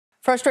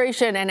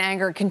Frustration and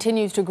anger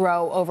continues to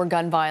grow over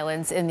gun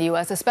violence in the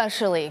U.S.,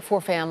 especially for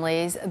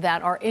families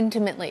that are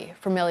intimately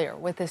familiar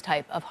with this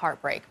type of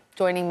heartbreak.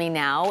 Joining me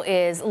now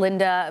is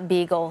Linda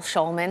Beigel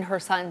Schulman.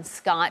 Her son,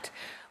 Scott,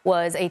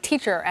 was a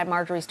teacher at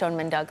Marjory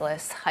Stoneman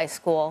Douglas High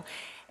School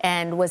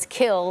and was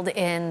killed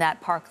in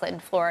that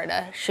Parkland,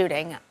 Florida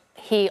shooting.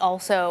 He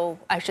also,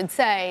 I should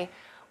say,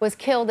 was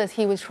killed as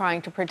he was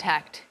trying to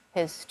protect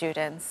his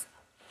students.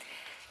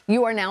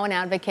 You are now an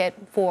advocate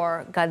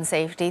for gun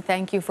safety.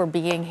 Thank you for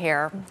being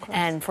here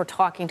and for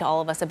talking to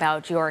all of us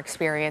about your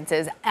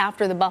experiences.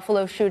 After the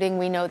Buffalo shooting,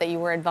 we know that you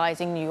were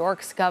advising New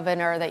York's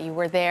governor, that you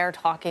were there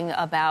talking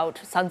about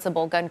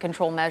sensible gun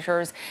control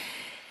measures.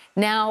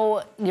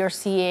 Now you're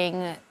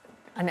seeing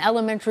an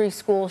elementary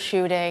school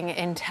shooting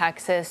in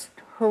Texas.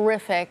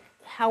 Horrific.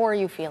 How are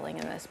you feeling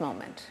in this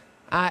moment?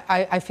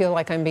 I feel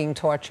like I'm being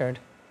tortured.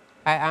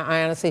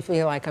 I honestly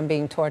feel like I'm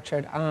being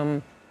tortured.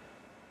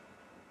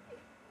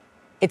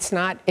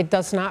 It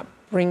does not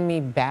bring me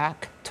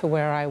back to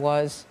where I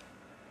was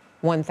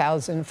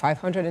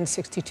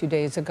 1,562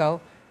 days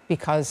ago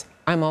because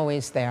I'm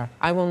always there.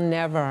 I will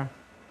never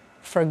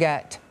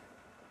forget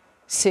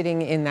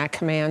sitting in that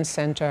command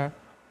center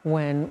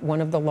when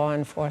one of the law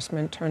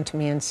enforcement turned to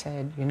me and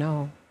said, you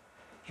know,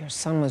 your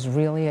son was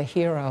really a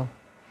hero.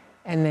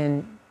 And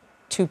then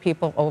two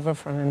people over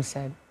from him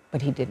said,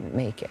 but he didn't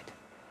make it.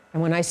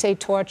 And when I say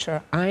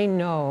torture, I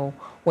know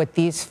what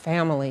these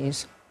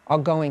families are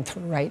going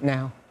through right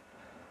now.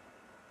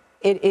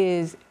 It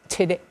is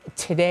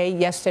today,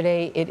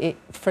 yesterday,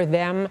 for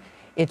them,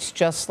 it's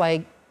just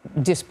like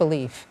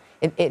disbelief.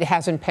 It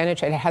hasn't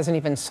penetrated, it hasn't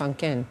even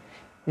sunk in.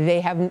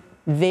 They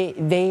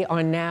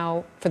are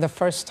now, for the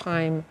first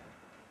time,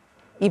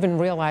 even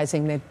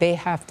realizing that they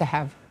have to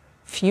have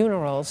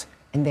funerals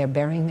and they're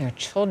burying their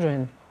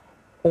children.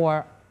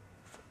 Or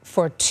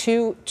for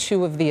two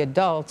of the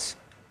adults,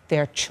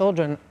 their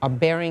children are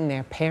burying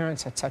their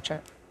parents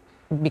at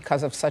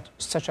because of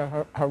such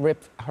a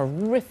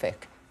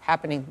horrific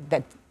happening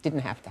that didn't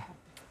have to happen.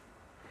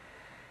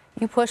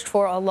 You pushed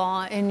for a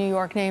law in New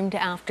York named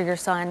after your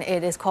son.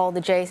 It is called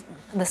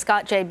the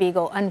Scott J.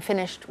 Beigel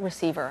Unfinished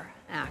Receiver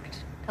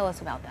Act. Tell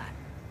us about that.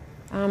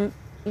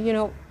 You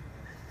know,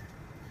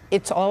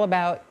 it's all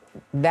about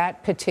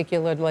that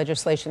particular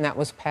legislation that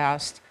was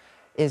passed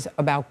is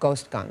about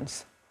ghost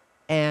guns.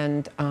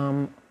 And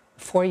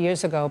 4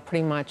 years ago,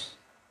 pretty much,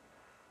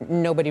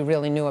 nobody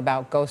really knew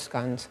about ghost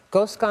guns.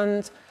 Ghost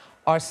guns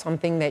are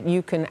something that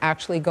you can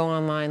actually go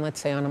online, let's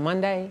say on a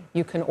Monday,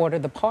 you can order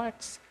the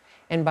parts,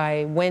 and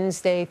by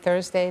Wednesday,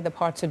 Thursday, the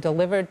parts are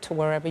delivered to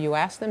wherever you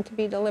ask them to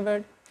be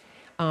delivered.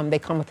 They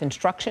come with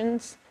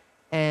instructions,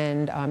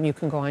 and you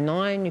can go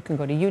online, you can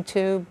go to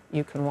YouTube,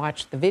 you can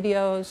watch the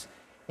videos.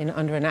 In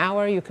under an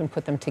hour, you can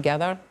put them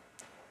together.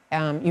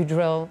 You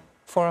drill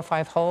 4 or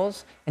 5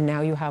 holes, and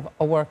now you have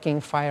a working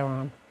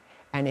firearm,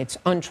 and it's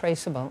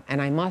untraceable.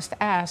 And I must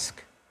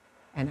ask,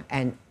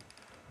 and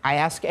I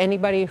ask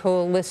anybody who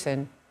will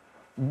listen,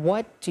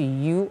 what do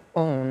you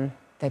own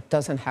that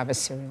doesn't have a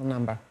serial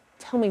number?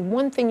 Tell me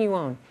one thing you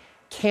own.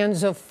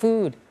 Cans of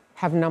food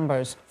have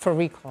numbers for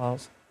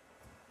recalls.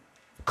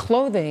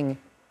 Clothing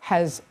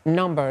has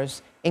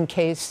numbers in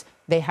case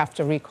they have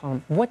to recall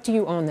them. What do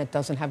you own that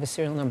doesn't have a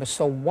serial number?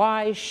 So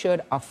why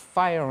should a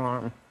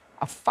firearm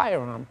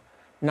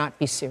not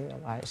be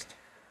serialized?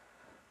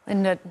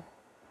 Linda,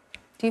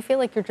 do you feel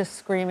like you're just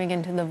screaming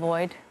into the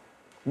void?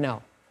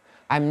 No.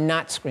 I'm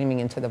not screaming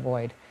into the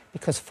void,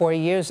 because 4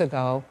 years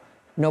ago,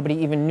 nobody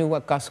even knew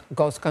what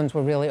ghost guns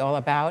were really all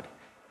about.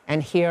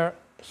 And here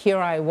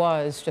I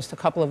was just a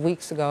couple of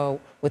weeks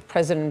ago with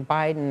President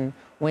Biden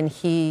when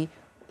he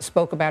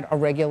spoke about a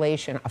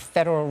regulation, a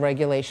federal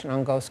regulation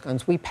on ghost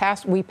guns. We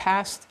passed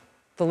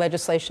the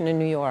legislation in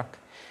New York.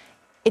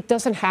 It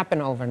doesn't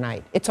happen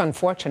overnight. It's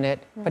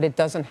unfortunate, but it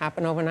doesn't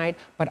happen overnight.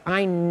 But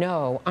I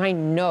know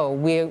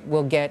we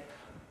will get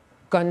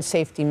gun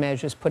safety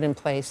measures put in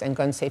place and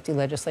gun safety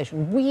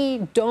legislation.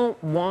 We don't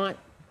want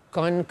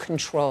gun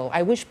control.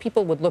 I wish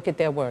people would look at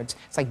their words.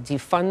 It's like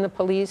defund the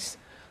police,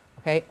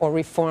 okay, or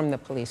reform the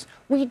police.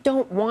 We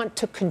don't want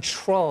to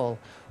control.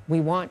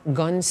 We want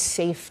gun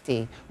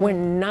safety. We're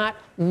not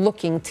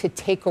looking to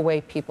take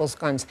away people's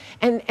guns.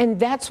 And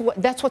that's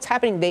what's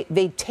happening.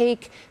 They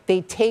take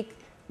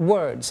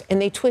words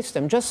and they twist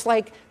them, just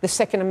like the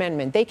Second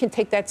Amendment. They can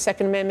take that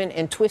Second Amendment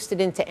and twist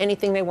it into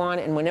anything they want,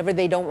 and whenever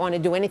they don't want to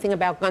do anything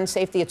about gun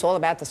safety, it's all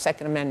about the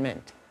Second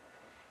Amendment.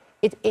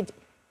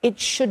 It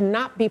should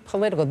not be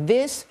political.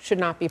 This should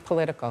not be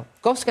political.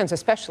 Ghost guns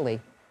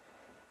especially.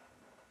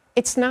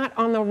 It's not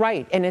on the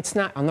right, and it's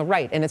not on the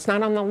right, and it's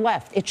not on the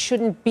left. It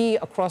shouldn't be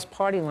across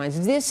party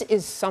lines. This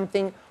is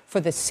something for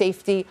the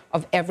safety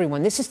of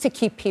everyone. This is to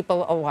keep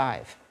people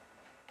alive.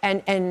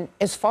 And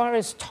as far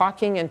as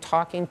talking,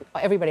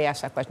 everybody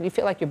asks that question. Do you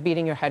feel like you're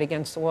beating your head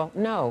against the wall?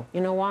 No. You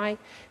know why?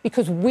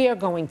 Because we're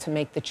going to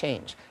make the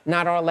change,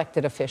 not our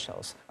elected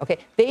officials. Okay?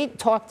 They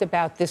talked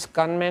about this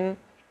gunman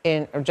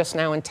just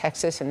now in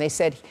Texas, and they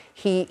said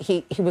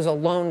he was a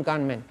lone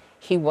gunman.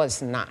 He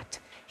was not.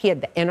 He had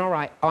the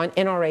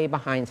NRA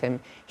behind him.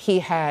 He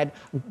had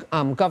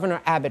Governor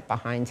Abbott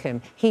behind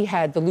him. He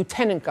had the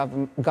lieutenant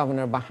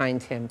governor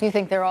behind him. Do you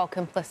think they're all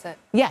complicit?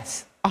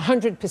 Yes,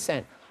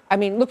 100%. I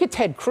mean, look at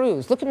Ted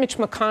Cruz. Look at Mitch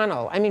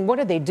McConnell. I mean, what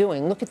are they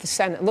doing? Look at the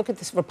Senate. Look at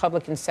this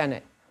Republican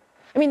Senate.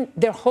 I mean,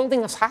 they're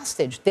holding us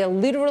hostage. They're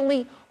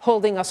literally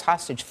holding us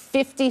hostage.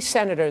 50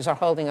 senators are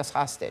holding us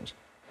hostage.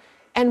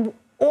 And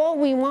all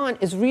we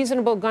want is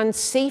reasonable gun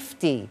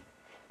safety.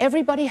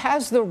 Everybody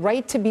has the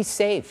right to be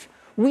safe.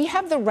 We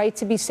have the right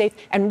to be safe,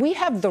 and we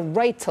have the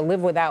right to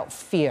live without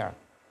fear.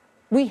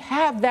 We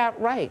have that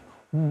right.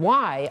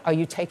 Why are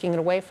you taking it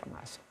away from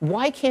us?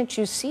 Why can't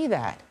you see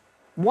that?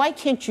 Why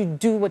can't you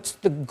do what's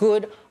the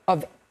good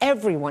of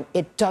everyone?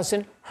 It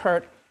doesn't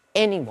hurt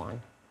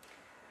anyone.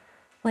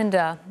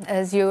 Linda,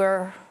 as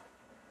you're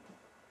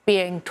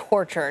being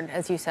tortured,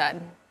 as you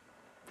said,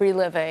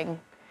 reliving,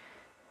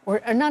 or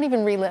not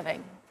even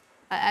reliving,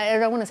 I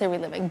don't want to say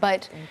reliving,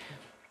 but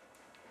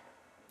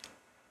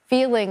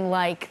feeling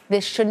like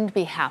this shouldn't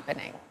be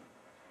happening,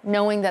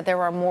 knowing that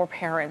there are more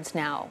parents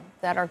now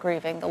that are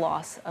grieving the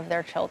loss of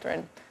their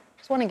children,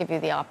 just want to give you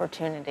the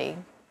opportunity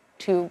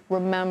to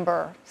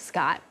remember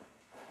Scott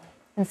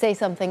and say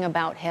something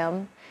about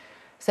him,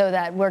 so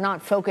that we're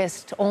not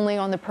focused only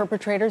on the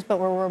perpetrators, but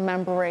we're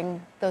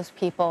remembering those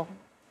people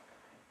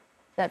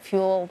that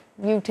fuel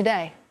you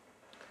today.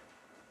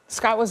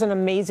 Scott was an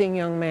amazing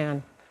young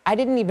man. I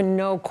didn't even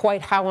know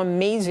quite how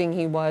amazing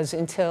he was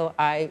until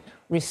I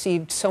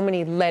received so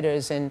many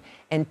letters and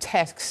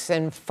texts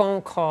and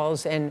phone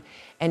calls and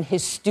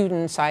his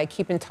students. I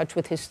keep in touch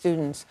with his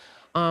students.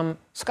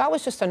 Scott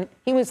was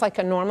he was like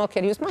a normal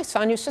kid. He was my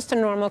son. He was just a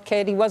normal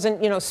kid. He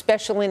wasn't,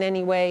 special in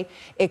any way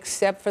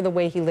except for the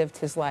way he lived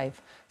his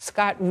life.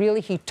 Scott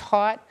really, he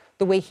taught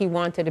the way he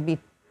wanted to be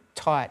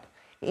taught.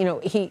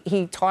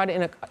 He taught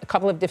in a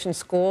couple of different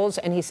schools,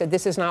 and he said,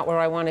 this is not where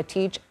I want to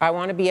teach. I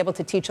want to be able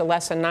to teach a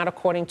lesson, not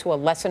according to a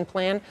lesson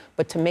plan,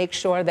 but to make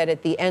sure that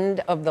at the end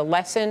of the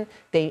lesson,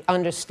 they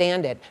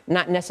understand it,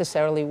 not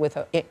necessarily with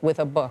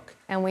a book.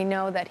 And we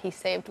know that he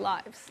saved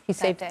lives. He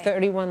saved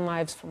 31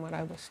 lives from what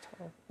I was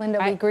told. Linda,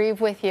 we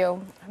grieve with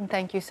you, and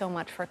thank you so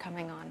much for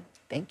coming on.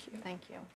 Thank you. Thank you.